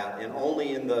that, and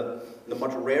only in the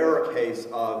much rarer case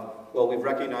of, well, we've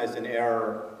recognized an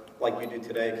error, like you do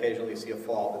today, occasionally you see a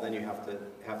fault, and then you have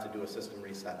to do a system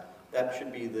reset. That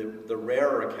should be the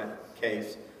rarer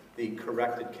case. The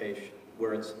corrected case,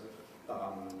 where it's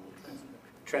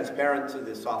transparent to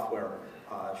the software,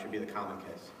 should be the common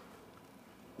case.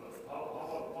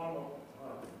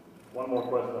 One more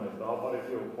question is, how about if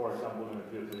you, for example, in the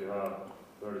future you have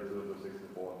 32 to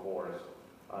 64 cores,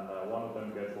 and one of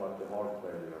them gets like the heart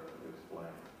failure, you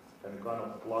explained. and kind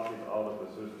of flush it out of the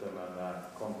system and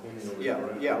continue.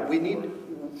 Yeah, we need,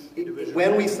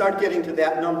 when we start getting to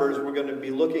that numbers, we're going to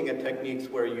be looking at techniques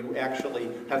where you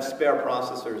actually have spare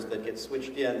processors that get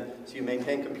switched in, so you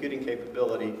maintain computing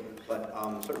capability, but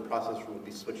certain processors will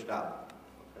be switched out.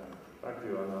 Thank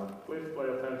you, and please pay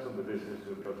attention to this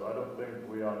issue, because I don't think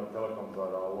we on the telecom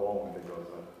side are alone, because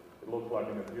it looks like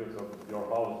in the future your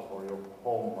house or your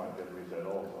home might get reset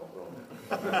also.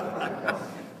 So.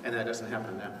 And that doesn't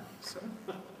happen now. So.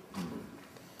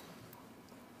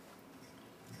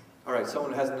 All right,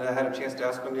 someone hasn't had a chance to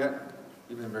ask one yet?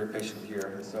 You've been very patient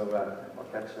here, so I'll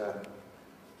catch.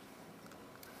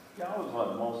 Yeah, I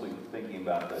was mostly thinking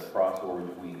about the crossover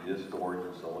between disk storage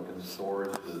and silicon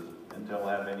storage. Does Intel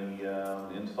have any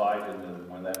insight into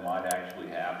when that might actually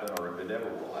happen, or if it ever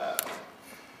will happen?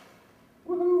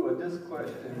 Woohoo, a disk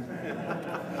question.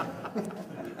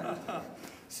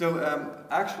 So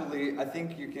actually, I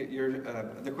think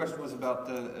the question was about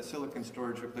the silicon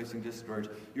storage replacing disk storage.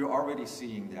 You're already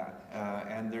seeing that,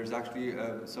 and there's actually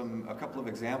a couple of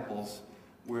examples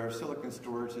where silicon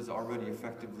storage has already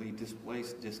effectively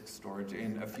displaced disk storage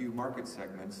in a few market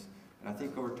segments. And I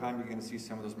think over time you're going to see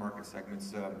some of those market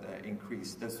segments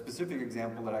increase. The specific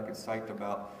example that I could cite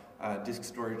about disk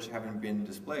storage having been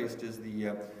displaced is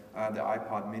the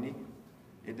iPod Mini.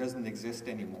 It doesn't exist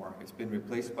anymore. It's been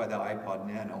replaced by the iPod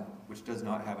Nano, which does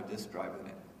not have a disk drive in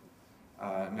it.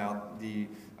 Now,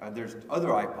 there's other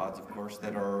iPods, of course,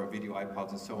 that are video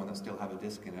iPods and so on that still have a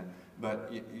disk in it.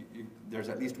 But there's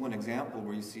at least one example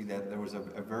where you see that there was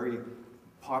a very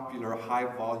popular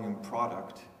high-volume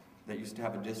product that used to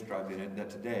have a disk drive in it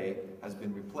that today has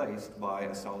been replaced by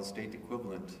a solid-state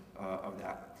equivalent of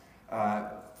that.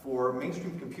 For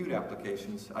mainstream compute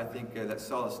applications, I think that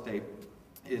solid-state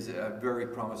is a very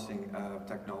promising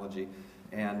technology,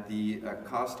 and the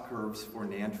cost curves for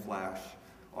NAND flash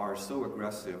are so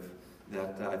aggressive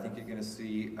that I think you're going to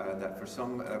see that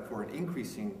for an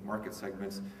increasing market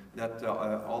segments, that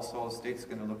all solid state is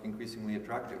going to look increasingly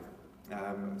attractive.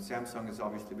 Samsung has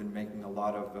obviously been making a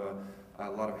lot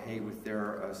of hay with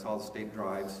their solid state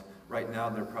drives. Right now,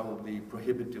 they're probably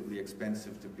prohibitively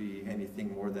expensive to be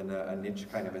anything more than a niche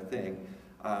kind of a thing.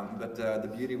 But the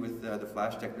beauty with the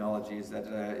flash technology is that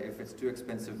if it's too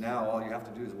expensive now, all you have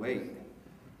to do is wait,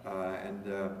 and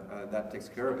that takes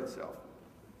care of itself.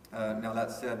 Now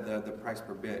that said, the price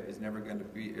per bit is never going to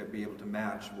be able to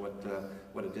match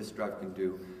what a disk drive can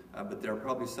do. But there are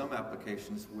probably some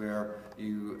applications where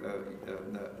you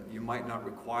might not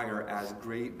require as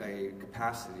great a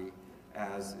capacity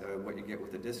as what you get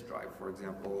with a disk drive. For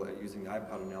example, using the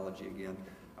iPod analogy again,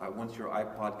 once your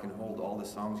iPod can hold all the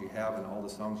songs you have and all the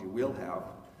songs you will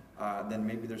have, then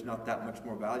maybe there's not that much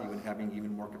more value in having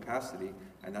even more capacity,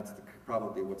 and that's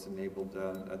probably what's enabled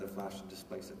the flash to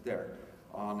displace it there.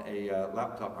 On a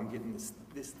laptop, I'm getting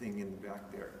this thing in the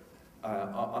back there.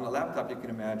 On a laptop, you can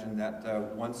imagine that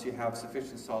once you have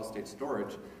sufficient solid-state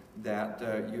storage, that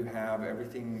you have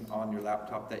everything on your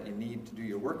laptop that you need to do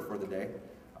your work for the day,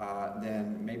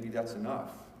 then maybe that's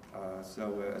enough.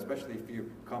 Especially if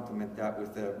you complement that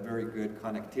with a very good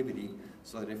connectivity,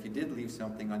 so that if you did leave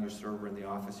something on your server in the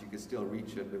office, you could still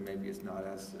reach it, but maybe it's not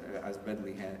as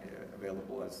readily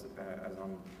available as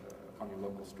on your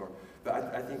local store.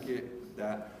 But I think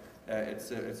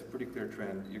it's a pretty clear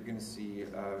trend. You're going to see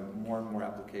more and more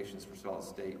applications for solid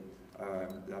state.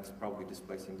 That's probably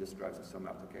displacing disk drives in some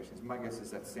applications. My guess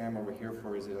is that Sam over here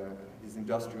for his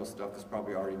industrial stuff is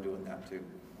probably already doing that too.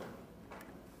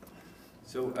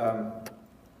 So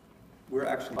we're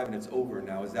actually 5 minutes over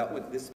now. Is that what this